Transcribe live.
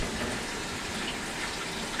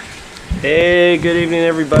Hey, good evening,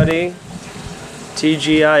 everybody.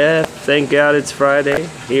 TGIF, thank God it's Friday.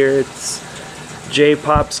 Here it's J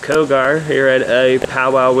Pops Kogar here at a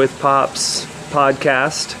Powwow with Pops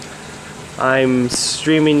podcast. I'm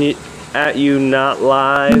streaming at you not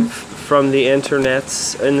live from the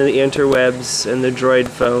internets and the interwebs and the droid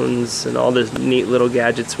phones and all the neat little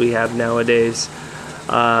gadgets we have nowadays.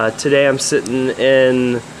 Today I'm sitting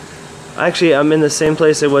in... Actually, I'm in the same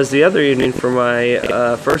place I was the other evening for my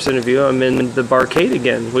first interview. I'm in the barcade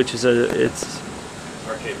again, which is it's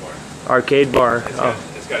arcade bar. Arcade bar.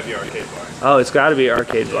 It's got to be arcade bar. Oh, it's got to be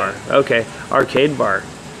arcade bar. Okay, arcade bar.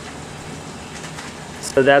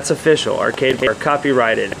 So that's official. Arcade bar,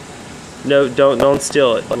 copyrighted. No, don't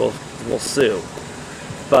steal it. We'll sue.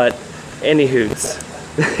 But anywho's,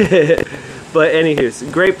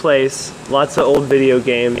 great place. Lots of old video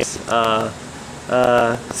games.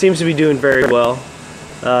 Seems to be doing very well.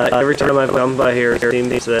 Every time I've come by here, it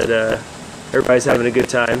seems that everybody's having a good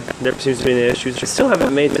time. Never seems to be any issues. We still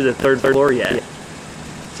haven't made to the third floor yet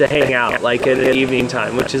to hang out, like at an evening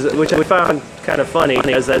time, which we found kind of funny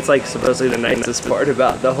because that's like supposedly the nicest part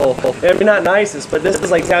about the whole. I mean, not nicest, but this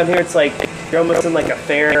is like down here. It's like you're almost in like a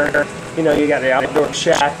fair. You know, you got an outdoor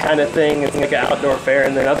shack kind of thing. It's like an outdoor fair,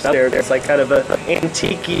 and then upstairs it's like kind of a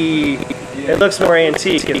antique-y. It looks more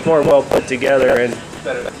antique. It's more well put together and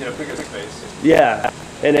better, bigger space. Yeah,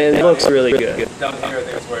 and it looks really good. Down here, I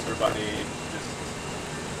think it's where everybody just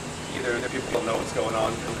either the people don't know what's going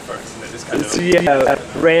on first, and they just kind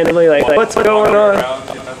of randomly like what's going on? Around,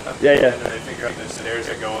 Yeah. And then they figure out there's stairs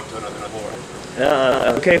that go up to another floor.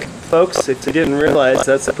 Okay, folks, if you didn't realize,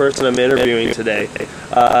 that's the person I'm interviewing today.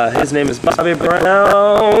 His name is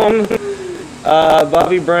BobbyBrown.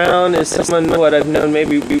 BobbyBrown is someone what I've known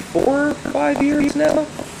maybe 4 or 5 years now.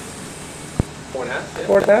 4.5. Yeah.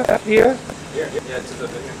 4.5 year. Yeah, it's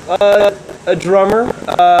a A drummer.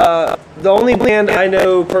 The only band I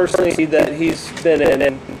know personally that he's been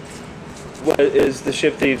in is the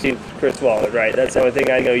Ship Thieves, Chris Wallet, right? That's the only thing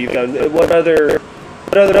I know you've done. What other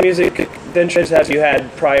music ventures have you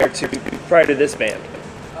had prior to this band?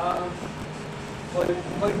 Like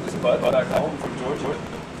this bud back home from Georgia.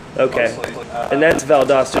 Okay. Mostly, And that's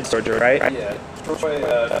Valdosta, Georgia, right? Yeah. Troy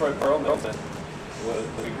Perlman.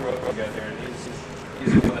 We grew up together, and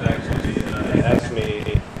he's the one that actually asked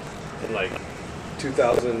me in like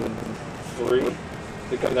 2003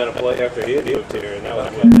 to come down and play after he had moved here, and that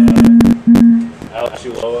was with Alex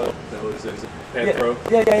Uloa, that was his band pro.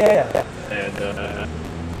 Yeah. And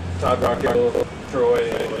Todd Rockill, Troy,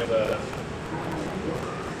 and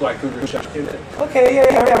Black Cougar shot in it. Okay,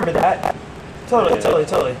 yeah, I remember that.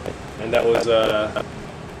 Totally. And that was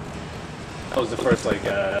the first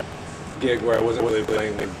gig where I wasn't really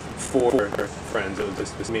playing with 4 friends. It was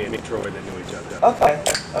just me and Troy that knew each other. Okay.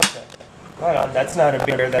 Right on. That's not a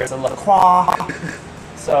beer, that's a LaCroix.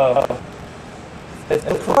 So, if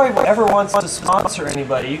LaCroix ever wants to sponsor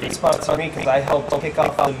anybody, you can sponsor me because I helped kick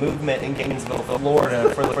off the movement in Gainesville, Florida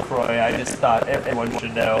for LaCroix. I just thought everyone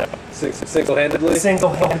should know. Single-handedly?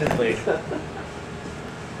 Single-handedly.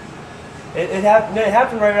 It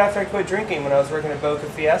happened right after I quit drinking when I was working at Boca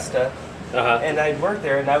Fiesta. And I'd worked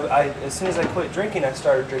there, and I as soon as I quit drinking, I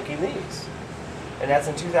started drinking these. And that's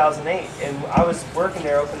in 2008. And I was working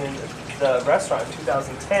there opening the restaurant in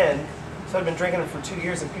 2010, so I'd been drinking them for 2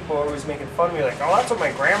 years, and people were always making fun of me, like, oh, that's what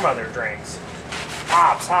my grandmother drinks.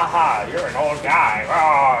 Pops, haha, you're an old guy.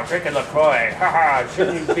 Oh, drinking LaCroix. Haha,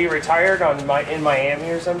 shouldn't you be retired in Miami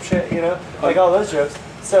or some shit, Like all those jokes.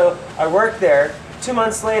 So I worked there. 2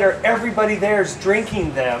 months later, everybody there's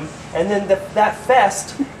drinking them, and then that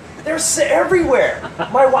fest, they're everywhere.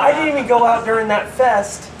 I didn't even go out during that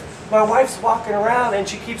fest. My wife's walking around, and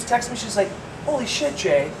she keeps texting me. She's like, "Holy shit,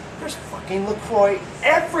 Jay! There's fucking LaCroix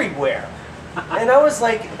everywhere." And I was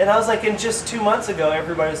like, in just 2 months ago,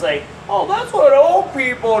 everybody was like, "Oh, that's what old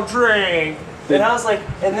people drink." And I was like,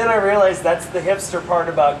 and then I realized that's the hipster part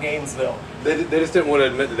about Gainesville. They just didn't want to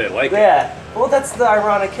admit that they like it. Yeah. Well, that's the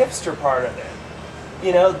ironic hipster part of it.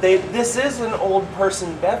 This is an old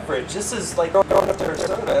person beverage. This is like going up to her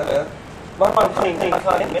soda. My mom clean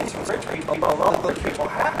condiments from rich people. Rich people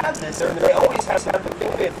have this, and they always have to have the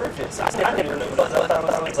big bit fruit inside. I never know.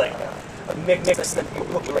 I was like a mix that you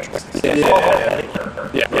put drinks.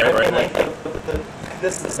 Yeah, right.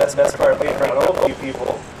 This is the best part of being around old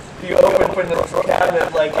people. You open the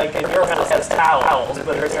cabinet like in your house has towels,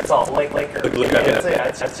 but it's all like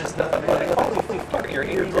it's just nothing. Like, holy fuck, you're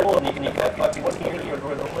 8 years old and you got 51 years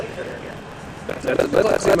with a liquor. That's a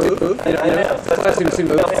classy move. You know, classy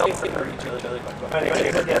move.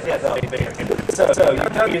 So you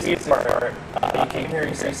come music part. You came here.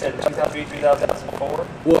 You said 2003, 2004.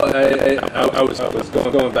 Well, I was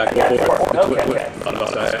going back and forth.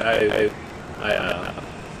 I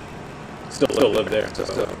still live there. So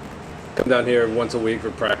come down here once a week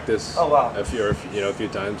for practice. Oh wow. A few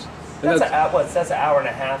times. And that's an hour and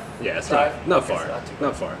a half. Yeah, it's drive? not far.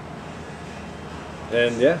 Not far.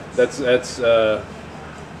 And yeah, that's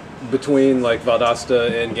between like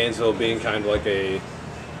Valdosta and Gainesville being kind of like a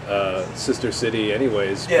sister city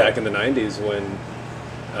anyways. Yeah. Back in the 90s when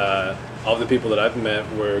all the people that I've met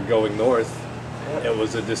were going north. Yeah. It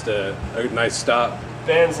was just a nice stop.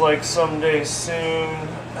 Bands like Someday Soon.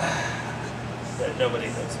 That nobody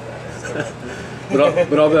knows who that is.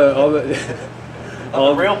 but all the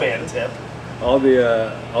all the real band tip. All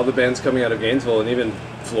the bands coming out of Gainesville and even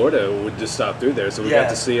Florida would just stop through there, so we got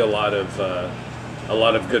to see a lot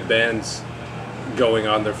of good bands going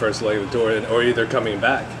on their first leg of the tour, or either coming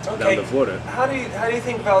back down to Florida. How do you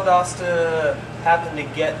think Valdosta happened to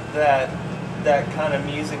get that kind of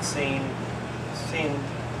music scene?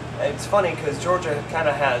 It's funny because Georgia kind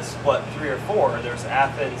of has 3 or 4. There's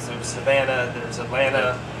Athens, there's Savannah, there's Atlanta.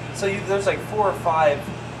 Yeah. So there's like 4 or 5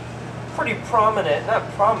 pretty prominent,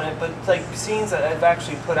 not prominent, but like scenes that have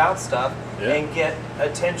actually put out stuff and get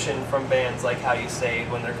attention from bands like How You Say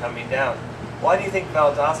when they're coming down. Why do you think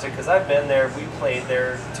Valdosta? Because I've been there, we played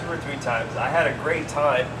there 2 or 3 times. I had a great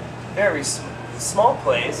time. Very small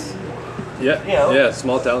place. Yeah, you know, yeah,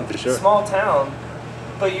 small town for sure. Small town,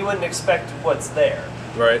 but you wouldn't expect what's there.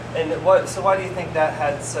 Right. And so why do you think that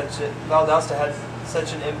had Valdosta had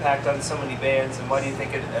such an impact on so many bands, and why do you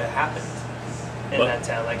think it happened in that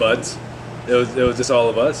town? Like buds. It was just all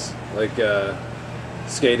of us. Like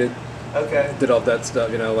skated. Okay. Did all that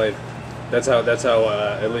stuff. You know, like that's how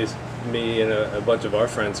at least me and a bunch of our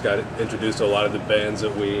friends got introduced to a lot of the bands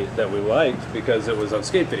that we liked because it was on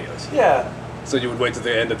skate videos. Yeah. So you would wait till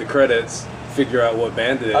the end of the credits, figure out what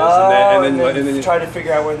band it is, and then you try to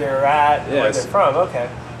figure out where they're at and where they're from. Okay.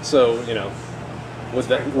 So you know, with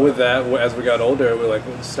that, as we got older, we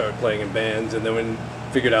let's start playing in bands, and then we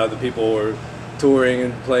figured out that people were touring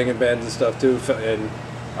and playing in bands and stuff too. And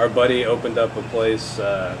our buddy opened up a place,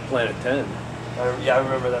 Planet 10. I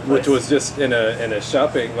remember that place. Which was just in a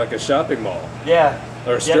shopping mall. Yeah.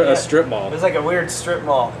 Or a strip mall. It was like a weird strip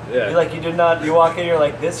mall. Yeah. You walk in, you're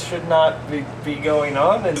like, this should not be going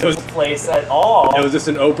on in this place at all. It was just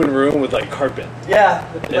an open room with like carpet. Yeah,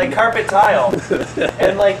 like carpet tile.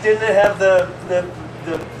 And like, didn't it have the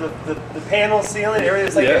panel ceiling?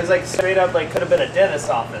 Everything it was like straight up, like could have been a dentist's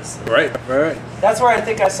office. Right. That's where I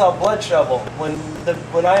think I saw Blood Shovel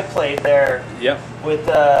when I played there. Yep. With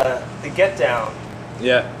the Get Down.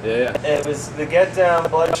 Yeah. It was the Get Down,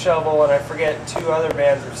 Blood Shovel, and I forget 2 other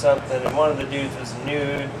bands or something. And one of the dudes was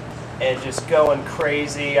nude and just going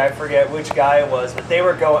crazy. I forget which guy it was, but they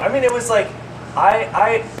were going. I mean, it was like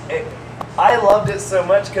I loved it so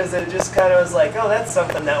much because it just kind of was like, oh, that's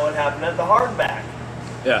something that would happen at the Hardback.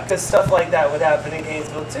 Yeah. Because stuff like that would happen in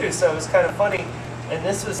Gainesville too. So it was kind of funny. And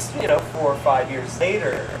this was 4 or 5 years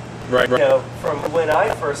later. Right. From when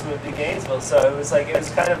I first moved to Gainesville, so it was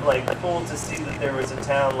kind of like cool to see that there was a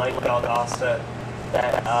town like Valdosta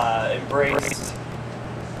that embraced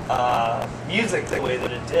music the way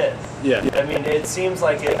that it did. Yeah. I mean, it seems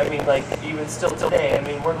like it. I mean, like even still today. I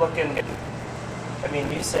mean, we're looking. I mean,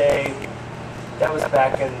 you say that was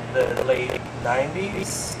back in the late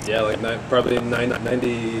 90s. Yeah, like probably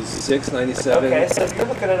 96, 97. Okay, so you're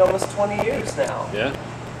looking at almost 20 years now. Yeah.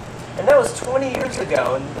 And that was 20 years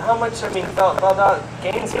ago, and how much,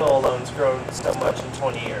 Gainesville alone's grown so much in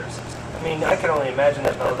 20 years. I mean, I can only imagine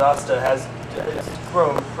that Valdosta has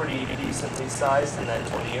grown pretty decently sized in that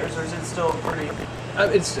 20 years, or is it still pretty...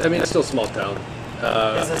 It's still a small town.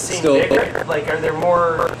 Is the scene bigger? Like, are there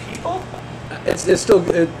more people? There's still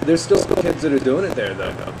kids that are doing it there,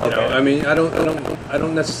 though. You know, I mean, I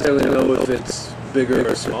don't necessarily know if it's bigger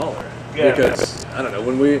or smaller. Yeah. Because, I don't know,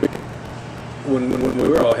 when we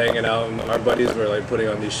were all hanging out and our buddies were like putting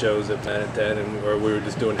on these shows at Planet 10 or we were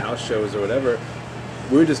just doing house shows or whatever,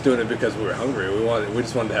 we were just doing it because we were hungry. We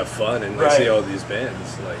just wanted to have fun and see all these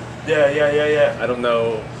bands. Like Yeah. I don't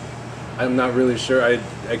know. I'm not really sure. I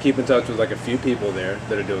keep in touch with like a few people there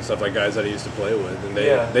that are doing stuff, like guys that I used to play with, and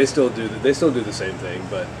they still do the same thing.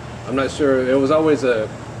 But I'm not sure. It was always a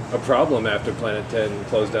problem after Planet 10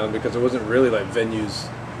 closed down because there wasn't really like venues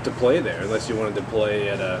to play there unless you wanted to play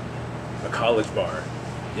at a college bar,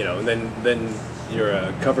 you know, and then you're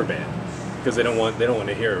a cover band because they don't want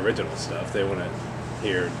to hear original stuff. They want to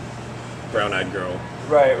hear Brown Eyed Girl,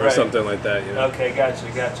 right, or something like that, you know. Okay, gotcha.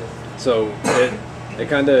 So it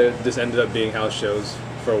kind of just ended up being house shows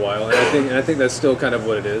for a while, and I think that's still kind of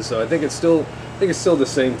what it is. So I think it's still the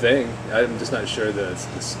same thing. I'm just not sure the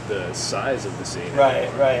size of the scene.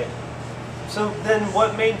 Right. So then,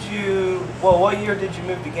 what made you? Well, what year did you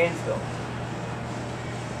move to Gainesville?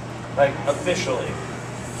 Like officially?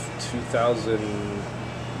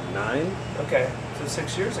 2009. Okay, so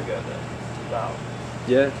 6 years ago then. Wow.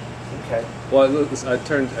 Yeah. Okay. Well, I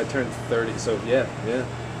turned 30, so yeah.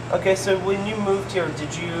 Okay, so when you moved here,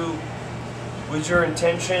 was your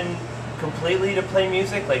intention completely to play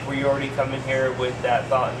music? Like, were you already coming here with that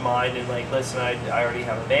thought in mind and like, listen, I already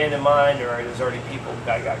have a band in mind, or there's already people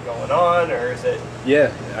I got going on, or is it?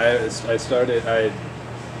 Yeah, I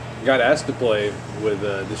got asked to play with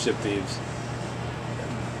the Ship Thieves,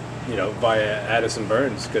 via Addison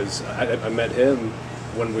Burns, because I met him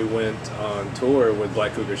when we went on tour with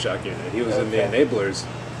Black Cougar Shock Unit. He was in the Enablers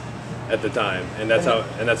at the time, and that's how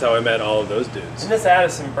I met all of those dudes. And this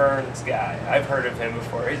Addison Burns guy, I've heard of him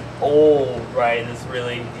before. He's old, right? He's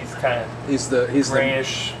kind of he's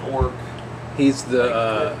grayish orc. He's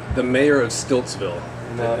the mayor of Stiltsville.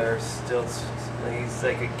 No, there's Stilts. He's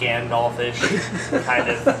like a Gandalf-ish kind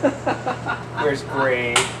of. Wears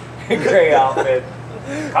gray outfit.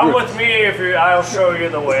 Come with me I'll show you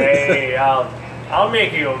the way. I'll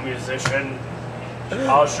make you a musician.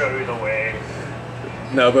 I'll show you the way.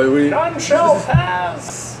 No, but none shall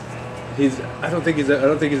pass. I don't think he's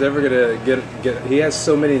ever gonna get. He has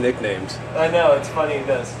so many nicknames. I know, it's funny he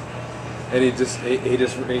does. And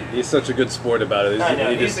he's such a good sport about it. I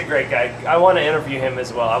know, he's a great guy. I want to interview him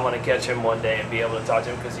as well. I want to catch him one day and be able to talk to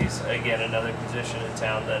him, because he's, again, another musician in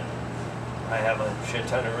town that I have a shit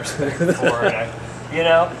ton of respect for. And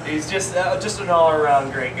he's just an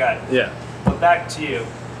all-around great guy. Yeah. But back to you,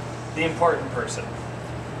 the important person.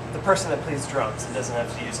 The person that plays drums and doesn't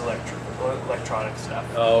have to use electronic stuff.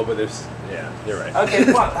 Oh, but you're right. Okay,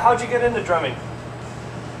 how'd you get into drumming?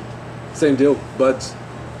 Same deal, but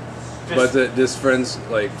just friends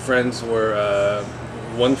were,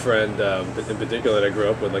 one friend in particular that I grew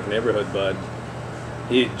up with, like neighborhood bud,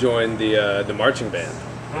 he joined the marching band.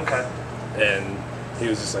 Okay. And he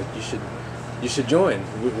was just like, you should join.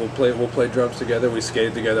 We'll play drums together. We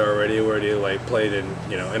skated together already. We already played in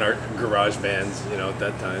our garage bands at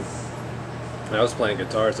that time. And I was playing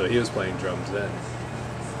guitar, so he was playing drums then.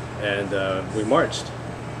 And we marched,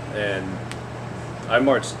 and I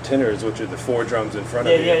marched tenors, which are the 4 drums in front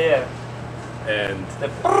of you. Yeah. And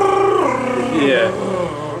yeah.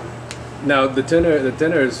 Now the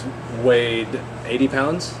tenors weighed 80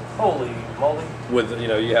 pounds. Holy moly! With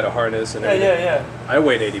you had a harness and everything. Yeah. I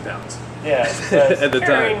weighed 80 pounds. Yeah, at the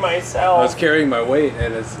time, myself. I was carrying my weight,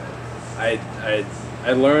 and I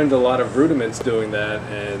learned a lot of rudiments doing that,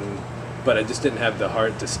 but I just didn't have the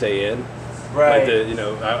heart to stay in. Right.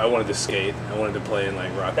 I wanted to skate. I wanted to play in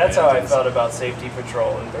rock. That's how I felt about safety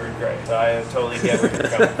patrol in 3rd grade. So I totally get where you're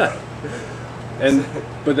coming from.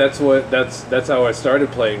 But that's how I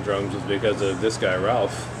started playing drums, was because of this guy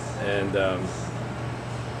Ralph, and.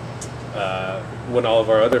 When all of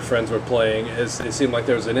our other friends were playing, it seemed like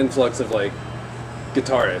there was an influx of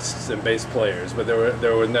guitarists and bass players, but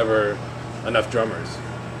there were never enough drummers.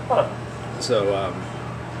 Huh. So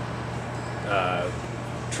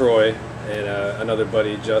Troy and another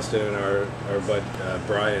buddy Justin and our bud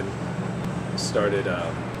Brian started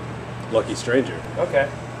Lucky Stranger. Okay.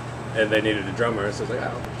 And they needed a drummer, so I was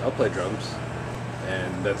like, I'll play drums,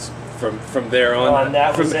 and that's. From there on,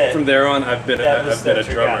 from there on, I've been a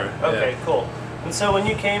drummer. Okay, cool. And so when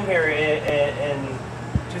you came here in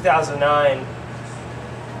 2009,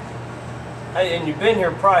 and you've been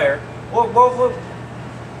here prior, what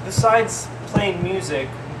besides playing music,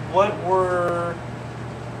 what were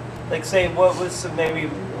what was maybe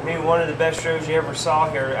one of the best shows you ever saw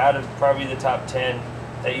here out of probably the top 10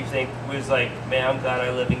 that you think was man, I'm glad I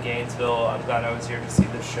live in Gainesville. I'm glad I was here to see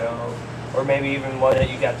this show. Or maybe even one that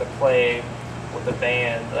you got to play with a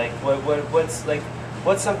band.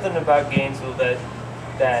 What's something about Gainesville that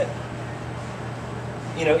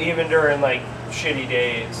even during shitty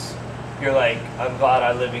days, you're I'm glad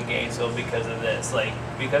I live in Gainesville because of this.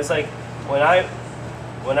 Because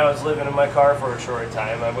when I was living in my car for a short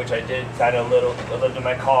time, which I did I lived in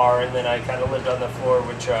my car, and then I kind of lived on the floor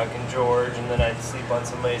with Chuck and George, and then I'd sleep on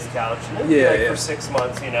somebody's couch, and it was for 6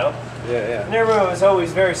 months, Yeah. And everyone was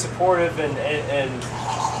always very supportive and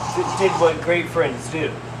did what great friends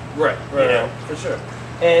do. Right, for sure.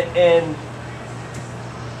 And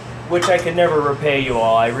which I could never repay you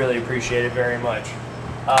all. I really appreciate it very much.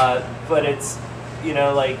 But it's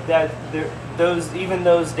that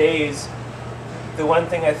those days. The one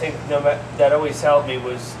thing I think that always helped me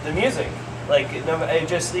was the music. Like, it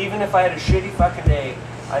just, even if I had a shitty fucking day,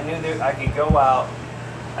 I knew that I could go out,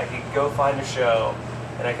 I could go find a show,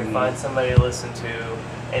 and I could find somebody to listen to,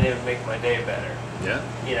 and it would make my day better. Yeah.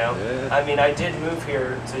 You know? Yeah. I mean, I did move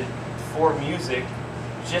here for music,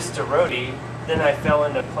 just to roadie. Then I fell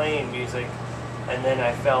into playing music, and then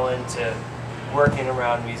I fell into working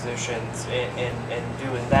around musicians and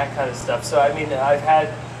doing that kind of stuff. So I mean, I've had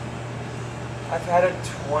a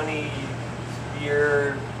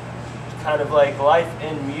 20-year kind of like life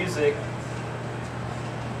in music,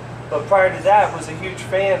 but prior to that was a huge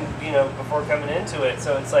fan, you know, before coming into it.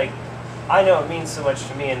 So it's like, I know it means so much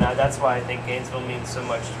to me, and that's why I think Gainesville means so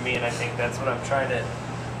much to me, and I think that's what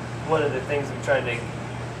one of the things I'm trying to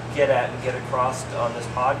get at and get across on this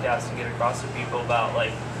podcast and get across to people about,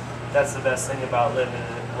 like, that's the best thing about living in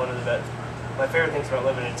my favorite things about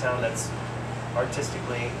living in a town that's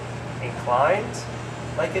artistically inclined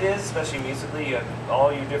like it is, especially musically. You have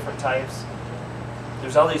all your different types.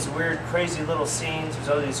 There's all these weird, crazy little scenes. There's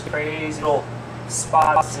all these crazy little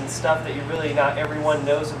spots and stuff that not everyone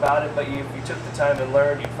knows about it, but if you took the time to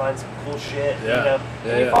learn, you'd find some cool shit. Yeah. You know,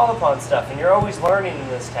 and you fall upon stuff, and you're always learning in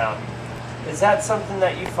this town. Is that something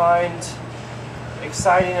that you find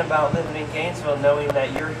exciting about living in Gainesville, knowing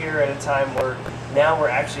that you're here at a time where now we're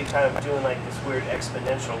actually kind of doing like this weird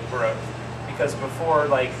exponential growth? Because before,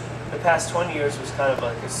 like, the past 20 years was kind of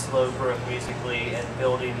like a slow growth musically and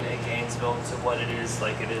building in Gainesville to what it is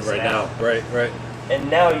like it is right now. Right. And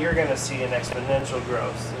now you're going to see an exponential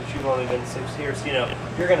growth. Since you've only been 6 years, you know,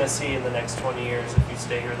 you're going to see in the next 20 years, if you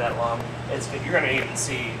stay here that long, you're going to even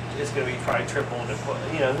see it's going to be probably tripled.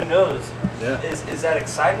 You know, who knows? Yeah. Is that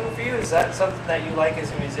exciting for you? Is that something that you like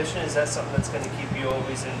as a musician? Is that something that's going to keep you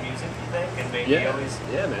always in music, you think? And maybe always...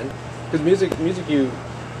 Yeah, man. Because music,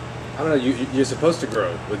 I don't know, you're supposed to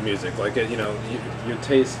grow with music. Like, you know, your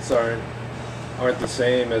tastes aren't the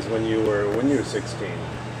same as when you were 16.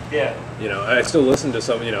 Yeah. You know, I still listen to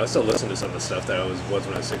some of the stuff that I was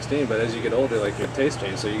when I was 16, but as you get older, like, your taste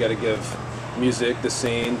changes. So you got to give music, the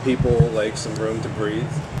scene, people, like, some room to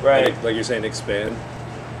breathe. Right. Like you're saying, expand.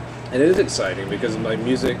 And it is exciting because, like,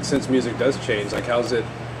 since music does change, like,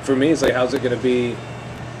 for me, it's like, how's it going to be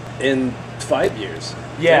in 5 years?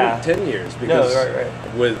 Yeah. 10 years? Because right.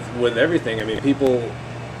 with everything, I mean, people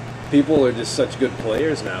are just such good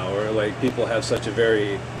players now, or, like, people have such a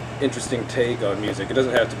very interesting take on music. It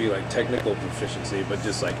doesn't have to be like technical proficiency, but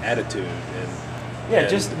just like attitude and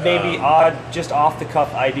just maybe odd, just off the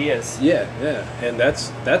cuff ideas. Yeah, and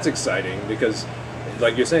that's exciting because,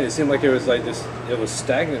 like you're saying, it seemed like it was like this. It was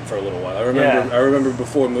stagnant for a little while. I remember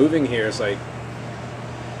before moving here, it's like,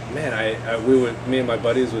 man, me and my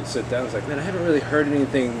buddies would sit down. It's like, man, I haven't really heard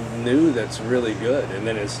anything new that's really good. And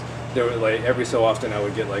then there were like every so often I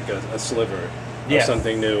would get like a sliver. Or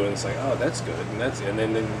something new, and it's like, oh, that's good, and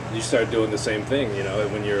then you start doing the same thing. You know,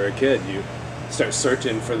 when you're a kid, you start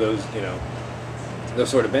searching for those, you know, those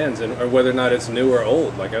sort of bands, or whether or not it's new or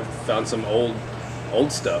old. Like, I've found some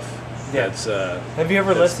old stuff. Yeah. That's have you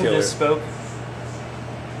ever listened killer. to Spoke?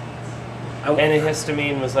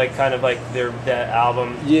 Antihistamine was like kind of like that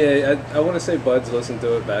album. Yeah, I want to say Buds listened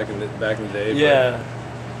to it back in the day. Yeah,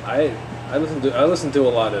 I listened to a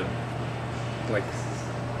lot of like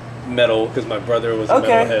metal because my brother was a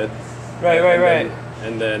metalhead. Right.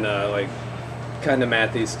 And then like kind of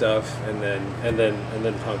mathy stuff, and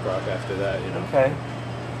then punk rock after that. You know. Okay.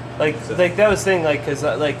 Like that was the thing, like, cause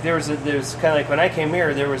like there's kind of like when I came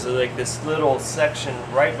here, there was like this little section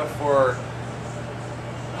right before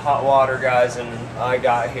Hot Water guys and I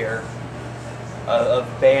got here of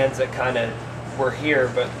bands that kind of were here,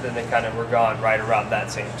 but then they kind of were gone right around that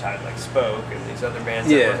same time, like Spoke and these other bands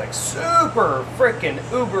that were like super freaking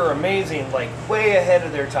uber amazing, like way ahead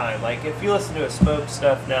of their time. Like if you listen to a Spoke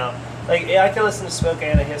stuff now, like I can listen to Spoke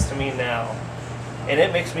Antihistamine now, and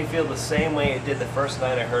it makes me feel the same way it did the first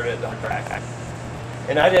night I heard it on track.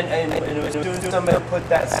 And I didn't, and as soon as somebody put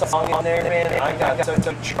that song in there, man, I got such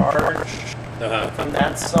a charge from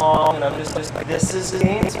that song, and I'm just this is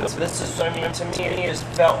Gainesville. This is, I mean, to me, it just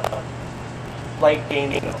felt like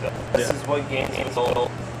Gainesville. This is what Gainesville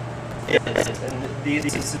is, and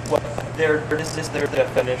this is what this is their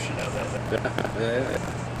definition of it.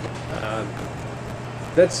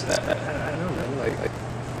 That's I don't know, like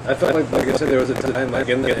I felt like I said, there was a time like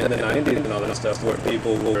in the 90s and all that stuff where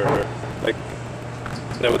people were like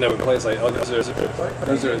never plays like, oh, those are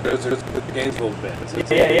the Gainesville bands.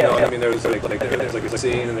 Yeah. You know, I mean, there was like a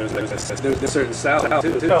scene, and there's a certain style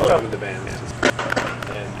too some of the bands.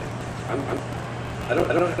 And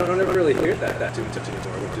I don't ever really hear that too much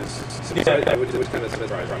anymore, which kind of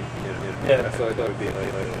surprising. You know, I feel like that would be like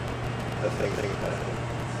a thing.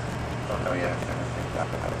 Oh yeah.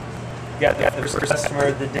 got the first customer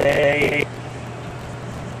of the day.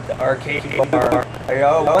 The arcade bar.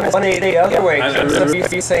 Oh, 180 the other way. So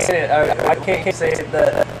you saying it? I can't say it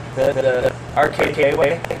the arcade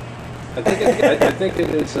way. I think it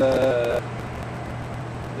is.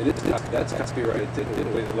 That's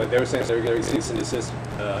copyrighted. Like they were saying, they were going to cease and desist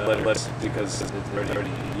letters because it's already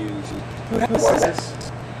used. Who has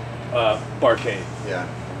this? Barcade. Yeah.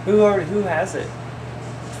 Who has it?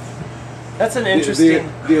 That's an interesting.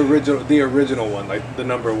 The original one, like the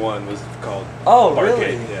number one, was called. Oh, Barcade.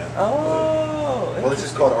 Really? Yeah. Oh. Well, it's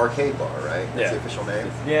just called Arcade Bar, right? That's Yeah. the official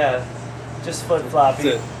name. Yeah. Just flip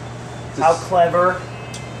floppy. How clever.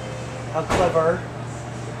 How clever.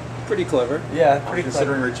 Pretty clever. Yeah, I'm pretty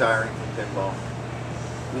considering clever. retiring from pinball.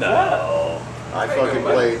 No. I fucking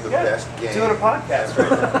played the best game Doing a podcast right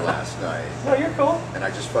now. last night. No, you're cool. And I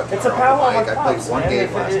just fucking It's a dropped power the mic. of I played pops, one man.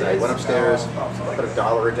 game last night. Went upstairs, put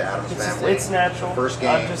 $1 into Adam's Family. It's natural. First game,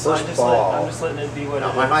 I'm first ball. I'm just letting it be what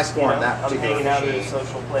Now, it my is. high score on that I'm particular hanging out in a machine,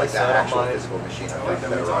 social like place, so that I don't actual mind. physical machine, I played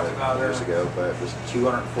better on it years ago, but it was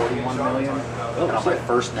 241 million. And on my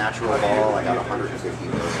first natural ball, I got 150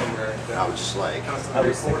 million. And I was just like, I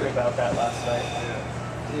was thinking about that last night.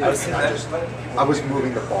 I was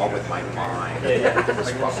moving the ball with my mind. Everything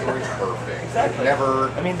was fucking perfect. Exactly. Never.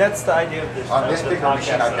 I mean, that's the idea of this. On this the bigger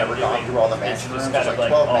machine, podcast I've never that I'm gone doing. through all the It's mansion just rooms. kind There's of like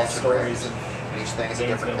like 12 all mansion stories rooms. and Each thing is a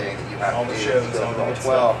different thing that you have all to the do. shows You go and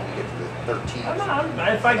through all all that 12 and you get to the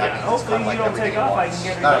 13th. If I get, hopefully you don't take off, I can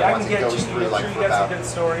get. I can get you. through like You for got some about good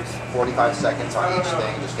stories. 45 seconds on each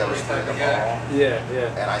thing, just goes through them all. Yeah,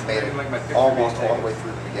 yeah. And I made it almost all the way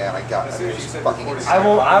through them again. I got it was fucking I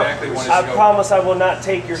won't. I promise I will not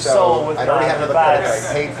take your soul with I already had another credit that I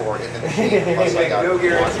vibes. paid for it in the machine. Plus I got No one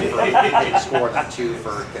guarantee. for paid score and then 2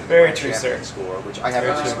 for Very true, sir. champion score, which I have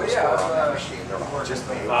a single score on that machine. They're all just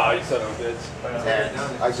made. Oh, you son of a bitch. And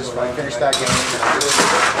I finished that game and I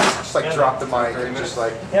just like dropped the mic and just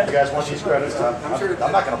like, you guys want these credits?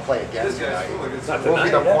 I'm not gonna play again tonight. What will be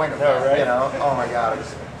the point of that? You know? Oh my god, it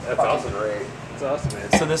was fucking great. That's awesome,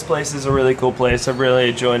 man. So this place is a really cool place. I'm really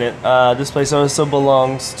enjoying it. This place also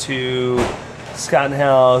belongs to Scott and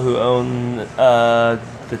Hal, who own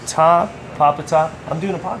the Top, Papa Top. I'm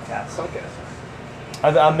doing a podcast.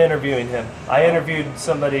 I'm interviewing him. I interviewed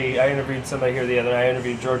somebody here the other night. I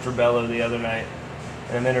interviewed George Rebello the other night,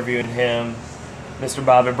 and I'm interviewing him, Mr.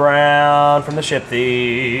 BobbyBrown from the Ship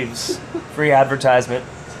Thieves. Free advertisement.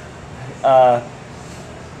 An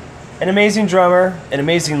amazing drummer, an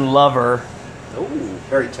amazing lover. Ooh,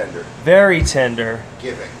 very tender. Very tender.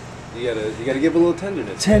 Giving. You gotta give a little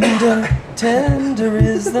tenderness. Tender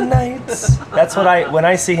is the night. That's what when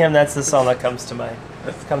I see him, that's the song that comes to my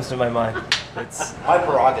mind. It's My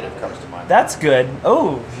prerogative comes to mind. that's good.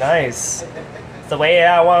 Oh, nice. It's the way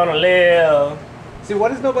I wanna live. See, why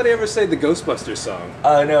does nobody ever say the Ghostbusters song?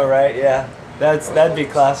 I know, right? Yeah, that'd be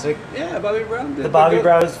classic. Yeah, Bobby Brown did. The Bobby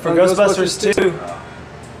Brown for Ghostbusters too.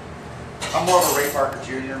 I'm more of a Ray Parker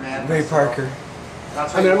Jr. man. Ray Parker.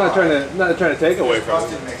 I mean, I'm not trying to take away from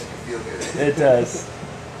Busted it. makes me feel good. It does.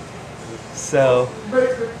 So,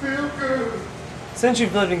 Makes me feel good. since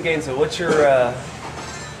you've lived in Gainesville, what's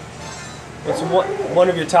one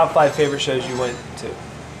of your top 5 favorite shows you went to,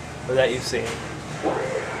 or that you've seen?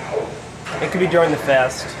 It could be during the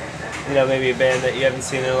fest. You know, maybe a band that you haven't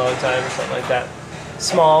seen in a long time or something like that.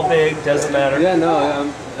 Small, big, doesn't matter. Yeah, no,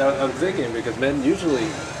 I'm thinking because men usually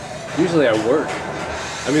I work.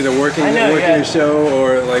 I'm either working a show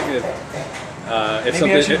or like if Maybe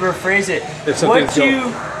something. I should rephrase it. If something's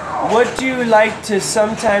What do you like to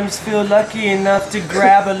sometimes feel lucky enough to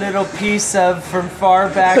grab a little piece of from far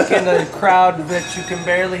back in a crowd that you can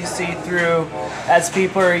barely see through as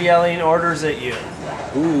people are yelling orders at you?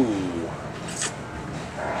 Ooh.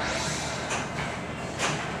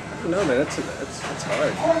 I don't know, man. That's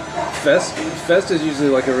hard. Fest is usually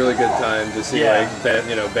like a really good time to see like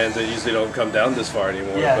bands that usually don't come down this far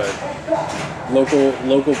anymore. Yeah. But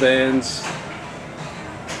local bands.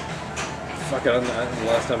 Fuck, I don't know. The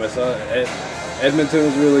last time I saw it, Edmonton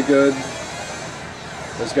was really good.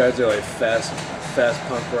 Those guys are like fast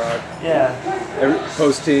punk rock. Yeah.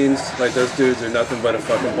 Post-teens, like those dudes are nothing but a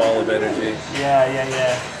fucking ball of energy.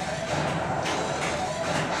 Yeah.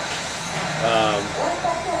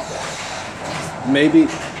 Maybe,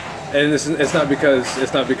 and it's not because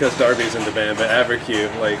Darby's in the band, but Avercue,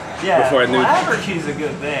 like before I knew. Well, Avercue's a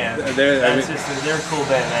good band. They're a cool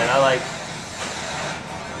band, man. I like.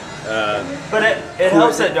 But it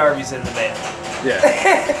helps that Darby's in the band. Yeah.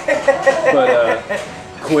 But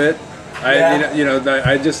Quit.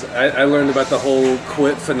 I learned about the whole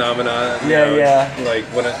Quit phenomenon. Yeah. Like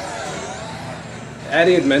when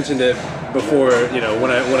Addie had mentioned it before,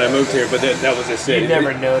 when I moved here, but that was just it. You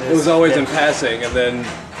never noticed. It was always in passing, and then,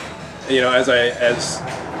 as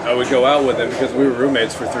I would go out with him, because we were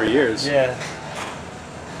roommates for 3 years. Yeah.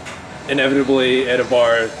 Inevitably, at a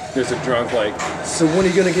bar, there's a drunk like, so when are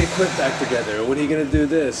you going to get Quit back together? When are you going to do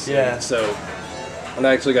this? Yeah. And so when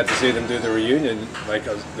I actually got to see them do the reunion,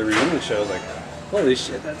 the reunion show, I was like, holy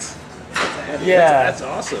shit, that's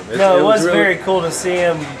awesome. It was really very cool to see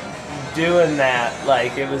him doing that.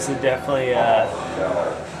 Like, it was definitely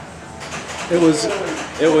it was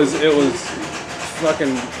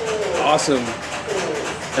fucking awesome.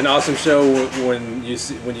 An awesome show when you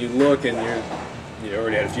look and you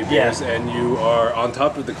already had a few beers and you are on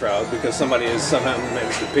top of the crowd because somebody has somehow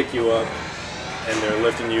managed to pick you up and they're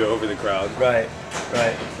lifting you over the crowd. Right.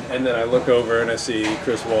 And then I look over and I see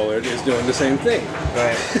Chris Wallard is doing the same thing.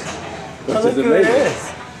 Right. Which is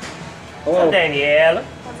amazing. Hello, Danielle.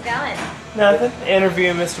 How's it going? Nothing.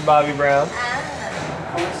 Interviewing Mr. Bobby Brown. I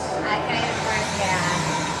kind of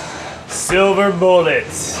work, Silver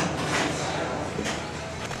bullets.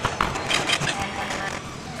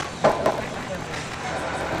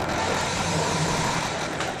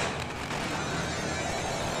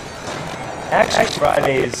 Actually,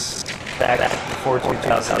 Fridays back before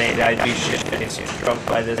 2008, I'd be shit-faced drunk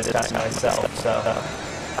by this time myself, so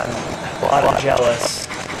I'm a lot jealous.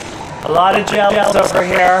 A lot of jealous over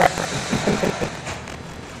here.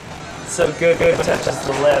 So good touches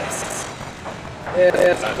the lips.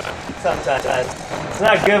 Sometimes. It's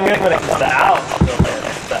not good when it comes out the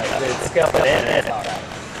lips, but it's coming in. It's all right.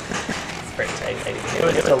 It's pretty tasty. It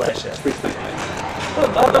was delicious.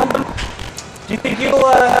 Do you think you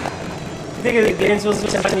think Gainesville's the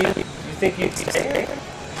town you think you'd stay here?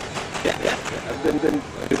 Yeah. I've been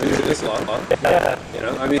this long. Yeah.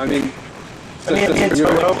 I mean, it's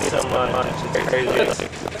grown so much. It's crazy.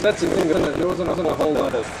 That's the thing. There wasn't a whole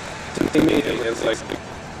lot of, to me, it's like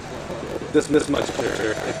this much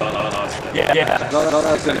clearer on Austin. Yeah. Not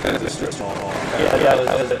as in a strip mall.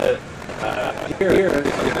 Here,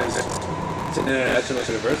 it's an international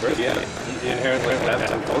university. Yeah, you inherently have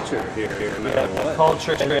some culture here. No matter what.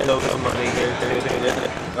 Culture and local money here.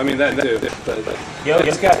 I mean that too.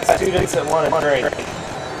 It's got students that want to drink.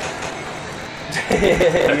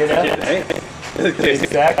 Hey.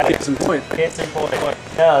 Exactly. Case in point.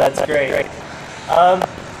 No, that's great.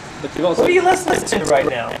 What are you listening to right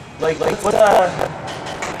now? Like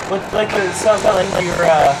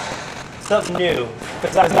something new?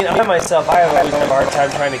 Because I myself, I always have a hard time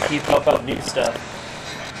trying to keep up with new stuff.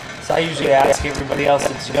 So I usually ask everybody else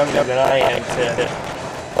that's younger than I am to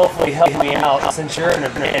hopefully help me out. Since you're in a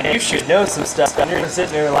band, you should know some stuff. And you're just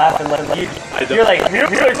sitting there laughing like you're like,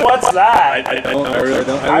 what's that? I really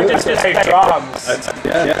don't. I just say drums.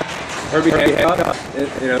 Yeah. Herbie Hancock. I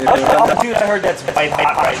heard that's white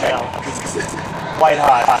hot right now. White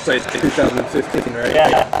hot. So it's 2015, right?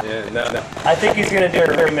 Yeah. No. I think he's gonna do a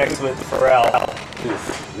remix with Pharrell. Woof.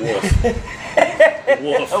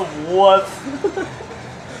 Woof.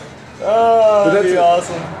 Oh, that'd be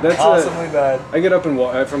awesome. That's awesomely bad. I get up and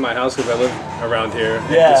walk from my house because I live around here.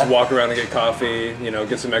 Yeah. Just walk around and get coffee.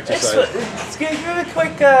 Get some exercise. Let's give you a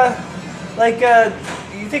quick,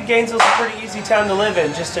 you think Gainesville's a pretty easy town to live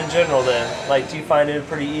in, just in general then? Like, do you find it a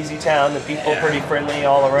pretty easy town? The people pretty friendly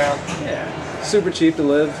all around? Yeah. Super cheap to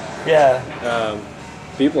live. Yeah.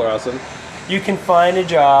 People are awesome. You can find a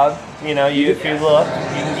job, if you look,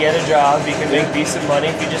 you can get a job, you can make decent money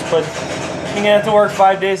if you just you're going to have to work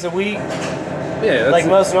 5 days a week. Yeah, like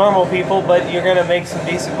most normal people, but you're going to make some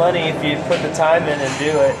decent money if you put the time in and do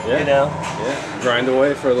it, Yeah, grind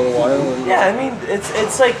away for a little while. And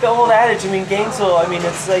it's like the old adage. Gainesville,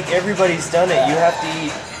 it's like everybody's done it. You got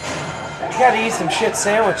to eat some shit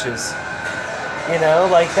sandwiches.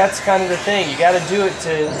 That's kind of the thing. You got to do it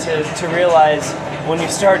to realize when you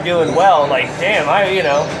start doing well, like, damn,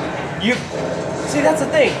 see, that's the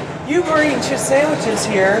thing. You were eating shit sandwiches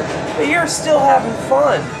here, but you're still having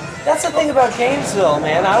fun. That's the thing about Gainesville,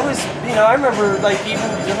 man. I remember, even,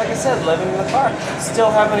 like I said, living in the park,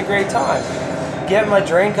 still having a great time. Getting my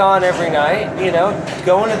drink on every night,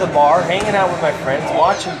 going to the bar, hanging out with my friends,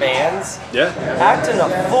 watching bands, acting a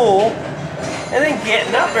fool, and then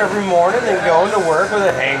getting up every morning and going to work with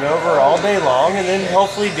a hangover all day long, and then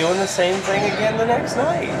hopefully doing the same thing again the next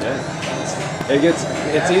night. Yeah.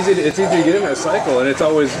 It's easy to get in that cycle, and it's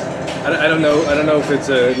always. I don't know if it's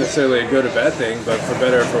necessarily a good or bad thing, but for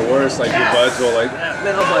better or for worse, like your buds will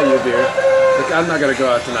man, I'll buy you a beer. Like, I'm not gonna go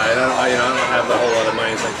out tonight. I don't have a whole lot of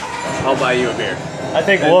money. It's like, I'll buy you a beer. I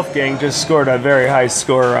think Wolfgang just scored a very high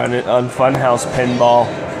score on Funhouse Pinball.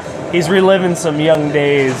 He's reliving some young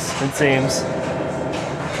days, it seems.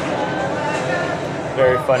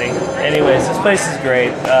 very funny. Anyways, this place is great.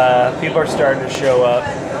 People are starting to show up.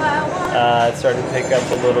 It's starting to pick up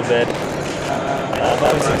a little bit. I've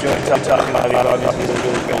always enjoyed talking about it. Obviously, it's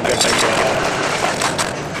really good.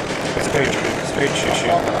 Straight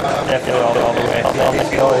shoot. Definitely all the way.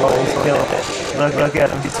 He's killing it. Look at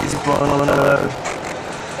him. He's blowing a load.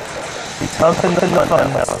 He's humping the fun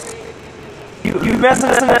house. You messing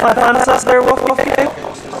with that fun house there, Wolfgang?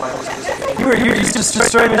 You just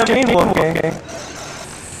destroyed the machine, Wolfgang.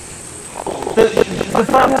 The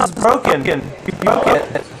fun house is broken. You broke it.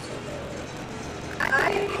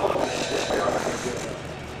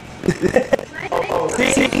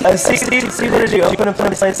 See, what did you open up a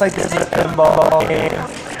place like this at a pinball game?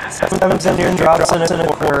 Sometimes in here drops in a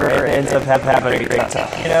corner and ends up having a great time.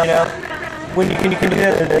 You know? When you can do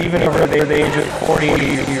that, even over the age of 40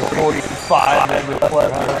 or 45, every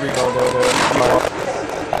club, however you go to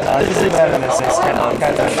this is about an assist town,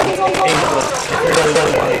 kind of aimless, if you're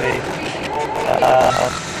really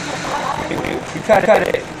you kind of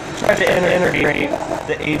try to integrate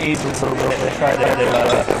the 80s a little bit and try to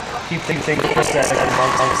keep things perspective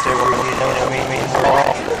amongst it, where you know what I mean?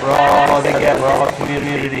 We're all together, we're all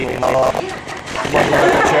community, and all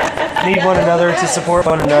need one another to support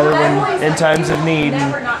one another when in times of need.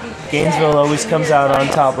 And Gainesville always comes out on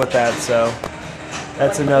top with that, so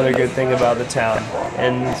that's another good thing about the town.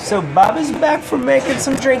 And so Bob is back from making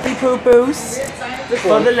some drinky poo-poos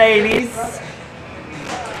for the ladies.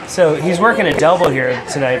 So he's working a double here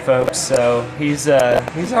tonight, folks. So he's a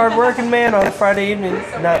hard-working man on a Friday evening,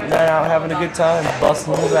 not out having a good time,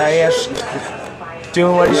 busting his ass,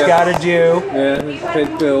 doing what he's got to do. Yeah, pay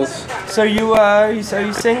bills. So are you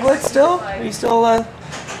singlet still? Are you still on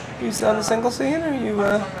the single scene? Or you?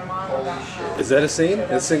 Is that a scene?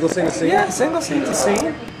 Is single scene a scene? Yeah, single scene's a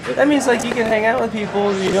scene. That means like you can hang out with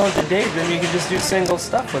people you don't have to date them. You can just do single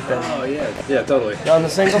stuff with them. Oh yeah, totally. On the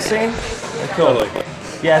single scene? Cool. Totally.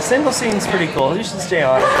 Yeah, single scene's pretty cool. You should stay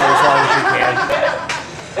on it for as long as you can.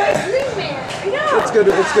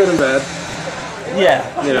 It's good and bad.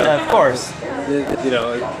 Yeah, of course.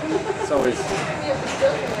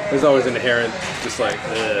 There's always an inherent just like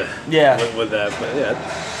with that, but yeah,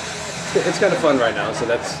 it's kind of fun right now, so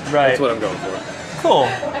that's what I'm going for. Cool.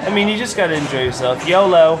 I mean, you just gotta enjoy yourself.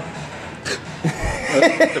 YOLO.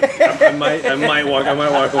 I might walk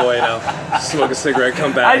away now. Smoke a cigarette,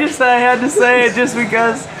 come back. I had to say it just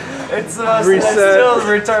because it's still a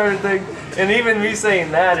retarded thing, and even me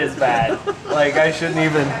saying that is bad. Like I shouldn't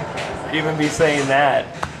even be saying that.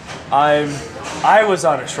 I was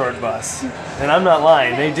on a short bus, and I'm not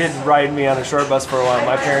lying. They did ride me on a short bus for a while.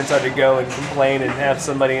 My parents had to go and complain and have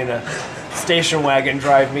somebody in a station wagon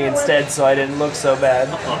drive me instead, so I didn't look so bad.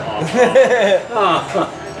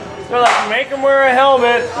 They're like, make him wear a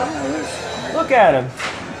helmet. Look at him.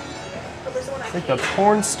 It's like a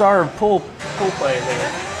porn star pool player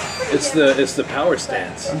there. It's the power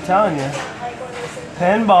stance. I'm telling you.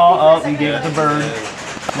 Pinball. Oh, you gave it the bird.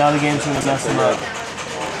 Now the game's gonna mess him up.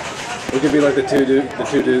 We could be like the two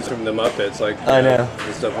dudes from the Muppets, like I know.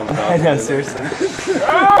 The stuff on the top. I know, seriously.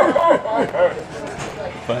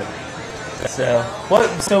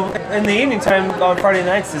 But so in the evening time on Friday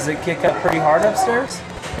nights, does it kick up pretty hard upstairs?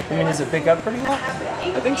 I mean, does it pick up pretty well?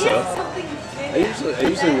 I think so. I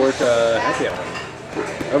usually work happy hour.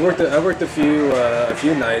 I've worked a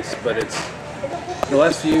few nights, but it's the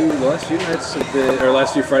last few nights have been, or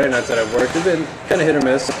last few Friday nights that I've worked have been kind of hit or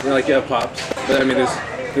miss. Like pops, but I mean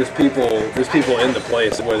there's people in the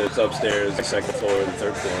place, whether it's upstairs, the second floor, or the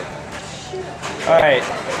third floor. All right.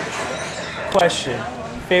 Question: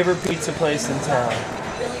 favorite pizza place in town?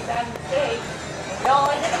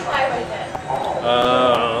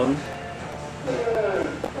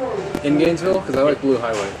 In Gainesville, because I like Blue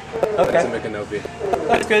Highway. Okay. That's in Micanopy.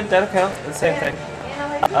 That's good. That'll count. The same thing.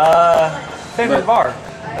 Favorite bar?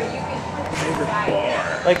 Favorite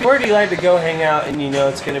bar? Like, where do you like to go hang out and you know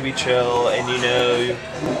it's going to be chill and you know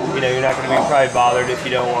you're not going to be probably bothered if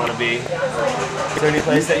you don't want to be? Is there any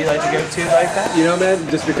place that you like to go to like that? You know, man,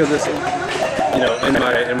 just because it's,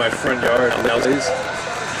 in my front yard, Nellie's.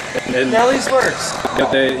 And Nellie's works.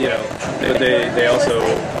 But they also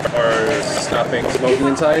are stopping smoking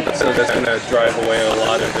inside, so that's going to drive away a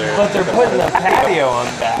lot of their... But they're putting a patio on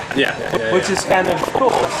back. Yeah. Which is kind of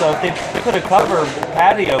cool. So if they put a cover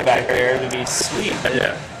patio back there, it would be sweet.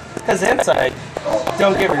 Yeah. Because inside,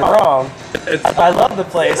 don't get me wrong, I love the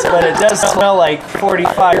place, but it does smell like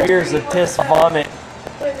 45 years of piss, vomit,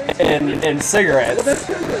 and cigarettes.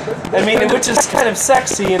 I mean, which is kind of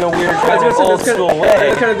sexy in a weird kind of old school way.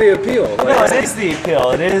 That's kind of the appeal. No, it is the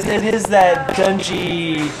appeal. It is that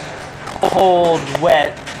dungy, cold,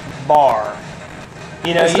 wet bar.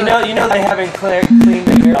 They haven't cleaned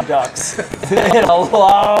the air ducts in a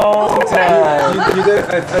long time.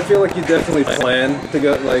 I feel like you definitely plan to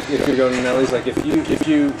go, like, if you're going to Nelly's, like, if you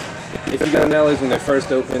go to Nelly's when they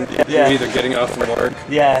first open, you're either getting off from work.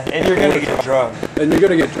 Yeah, and you're going to get drunk.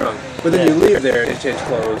 But then you leave there and change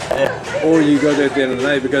clothes. Yeah. Or you go there at the end of the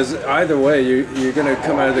night, because either way, you're going to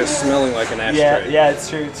come out of there smelling like an ashtray. Yeah, it's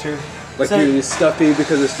true. Like, you're stuffy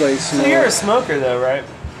because it's like smoke. So you're a smoker, though, right?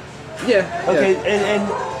 Yeah. Okay,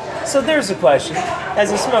 and so there's a question.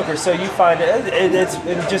 As a smoker, so you find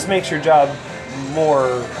it just makes your job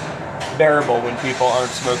more bearable when people aren't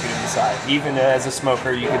smoking inside. Even as a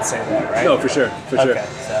smoker, you could say that, right? No, for sure. Okay,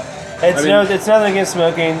 so it's nothing against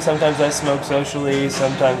smoking. Sometimes I smoke socially.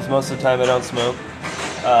 Sometimes, most of the time, I don't smoke.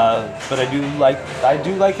 But I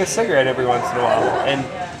do like a cigarette every once in a while. And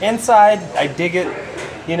inside, I dig it.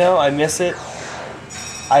 I miss it.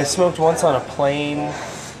 I smoked once on a plane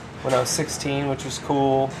when I was 16, which was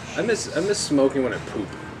cool. I miss smoking when I poop.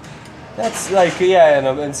 That's like,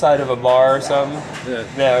 inside of a bar or something.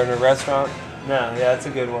 Yeah, or in a restaurant. No, yeah, that's a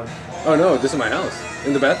good one. Oh no, this is my house.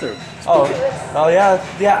 In the bathroom. Oh yeah,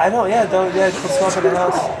 I don't. Yeah, don't smoke in the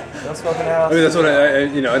house. Don't smoke in the house. I mean, that's what I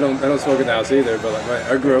don't smoke in the house either. But like,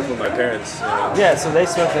 I grew up with my parents. Yeah, so they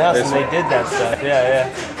smoked in the house and they did that stuff. Yeah.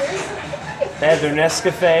 They had their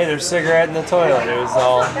Nescafe, their cigarette in the toilet. It was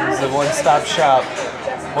a one-stop shop.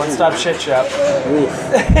 One-stop shit shop. Oof.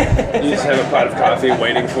 You just have a pot of coffee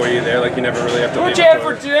waiting for you there, like you never really have to leave. What'd you have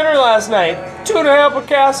for dinner last night? Tuna apple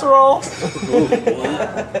casserole.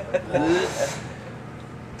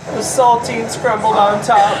 The saltine scrambled on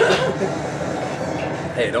top.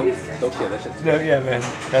 Hey, don't kill that shit. No, yeah, man.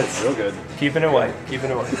 That's real good. Keeping it white.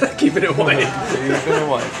 Keeping it white. Keeping it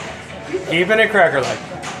white. Keeping it cracker-like.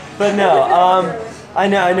 But no, I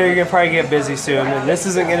know you're gonna probably get busy soon, and this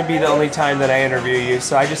isn't gonna be the only time that I interview you.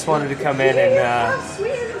 So I just wanted to come in and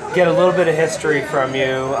get a little bit of history from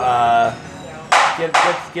you,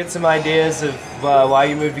 get some ideas of why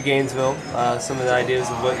you moved to Gainesville, some of the ideas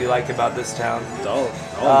of what you like about this town. It's all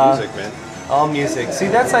music, man. All music. See,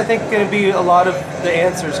 that's I think going to be a lot of the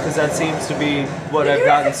answers, because that seems to be what I've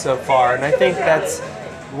gotten so far, and I think that's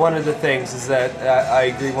one of the things is that I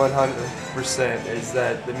agree 100% is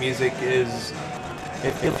that the music is.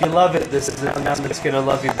 If you love it, this is a town that's going to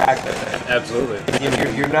love you back. Absolutely.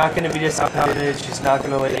 You're not going to be disappointed. She's not going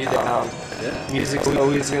to let you down. Yeah. Music's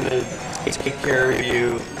always going to take care of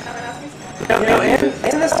you.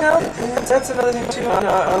 In this town, that's another thing too.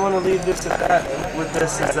 I want to leave this at that. With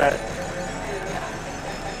this is that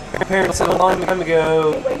your parents said a long time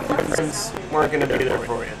ago, your friends weren't going to be there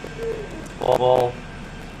for you. Well,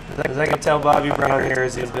 as I can tell, Bobby Brown here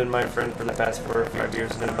has been my friend for the past 4 or 5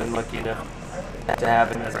 years, and I've been lucky enough to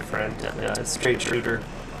have him as a friend. A straight shooter,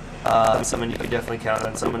 someone you could definitely count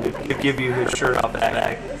on, someone who could give you his shirt off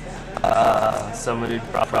back, someone who'd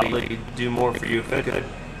probably do more for you if it could.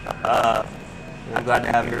 I'm glad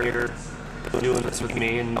to have you here doing this with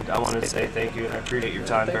me, and I want to say thank you, and I appreciate your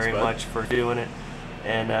time very much for doing it.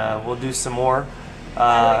 And we'll do some more.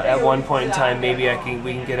 At one point in time, maybe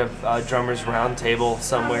we can get a drummers round table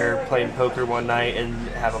somewhere, playing poker one night, and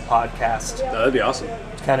have a podcast. That'd be awesome.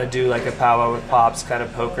 Kind of do like a powwow with pops kind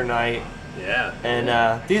of poker night. Yeah.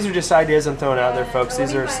 And these are just ideas I'm throwing out there, folks.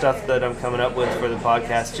 These are stuff that I'm coming up with for the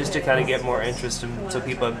podcast, just to kind of get more interest, and so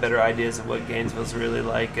people have better ideas of what Gainesville's really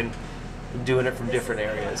like, and doing it from different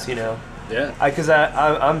areas, Yeah. Because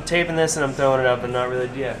I'm taping this and I'm throwing it up, and not really.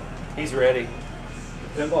 Yeah. He's ready.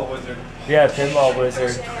 Pinball Wizard. Yeah, Pinball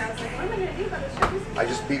Wizard. I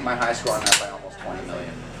just beat my high score on that by almost 20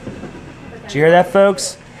 million. Did you hear that,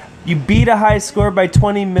 folks? You beat a high score by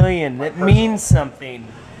 20 million. It means something.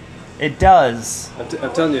 It does. I'm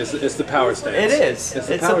telling you, it's the power stance. It is. It's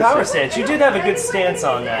the power stance. You did have a good stance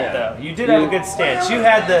on that, though. You did have a good stance. You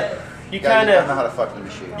had the... You kind of know how to fuck the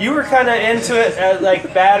machine. You were kind of into it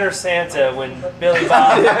like Batter Santa when Billy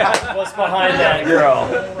Bob was behind that girl.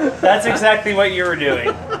 That's exactly what you were doing.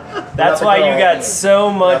 That's why you got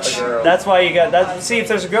so much. That's why you got that. See, if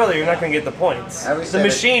there's a girl there, you're not going to get the points. The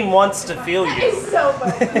machine wants to feel you.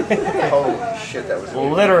 Holy shit, that was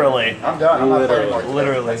literally. I'm done. I'm not playing more.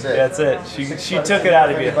 Literally, that's it. She took it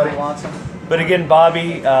out of you. Everybody wants them. But again,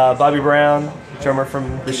 Bobby Brown, drummer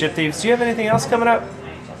from the Ship Thieves. Do you have anything else coming up?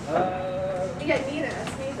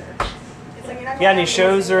 Yeah, any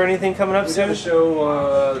shows or anything coming up soon? We got a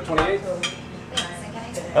show the 28th.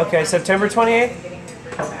 Okay, September 28th?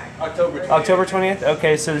 October 28th?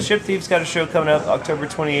 Okay, so the Ship Thieves got a show coming up October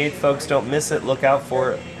 28th. Folks, don't miss it. Look out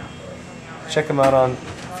for it. Check them out on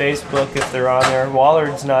Facebook if they're on there.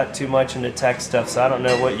 Wallard's not too much into tech stuff, so I don't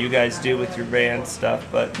know what you guys do with your band stuff,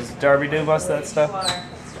 but does Darby do most of that stuff?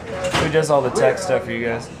 Who does all the tech stuff for you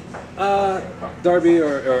guys? Darby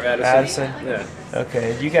or Addison. Addison? Yeah.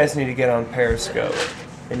 Okay, you guys need to get on Periscope.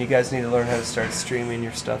 And you guys need to learn how to start streaming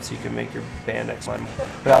your stuff so you can make your band next month.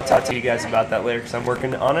 But I'll talk to you guys about that later because I'm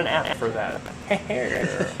working on an app for that.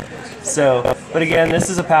 So, but again, this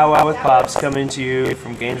is a Powwow with Pops coming to you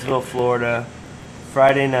from Gainesville, Florida,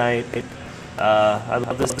 Friday night. I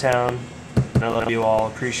love this town, and I love you all.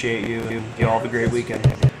 Appreciate you. You all have a great weekend.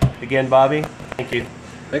 Again, Bobby, thank you.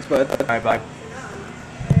 Thanks, bud. All right, bye.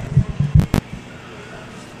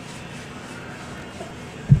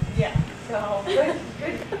 Yeah. So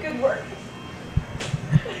good work.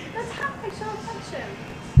 That's how I show affection.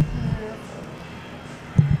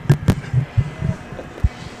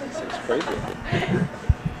 It's crazy.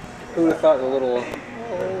 Who would have thought the little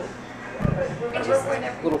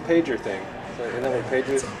pager thing? Isn't that what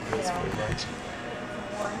pagers?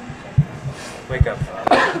 Wake up.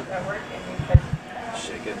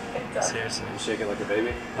 Shake it. Seriously. You shake it like a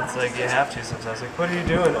baby? It's like you have to sometimes. Like, what are you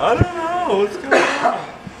doing? I don't know. What's going on?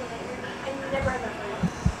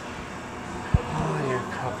 Oh, your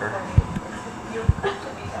cover.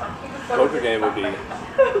 Poker game would be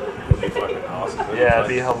fucking awesome. Yeah, it'd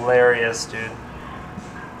be hilarious, dude.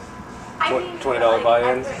 $20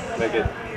 buy-ins, make it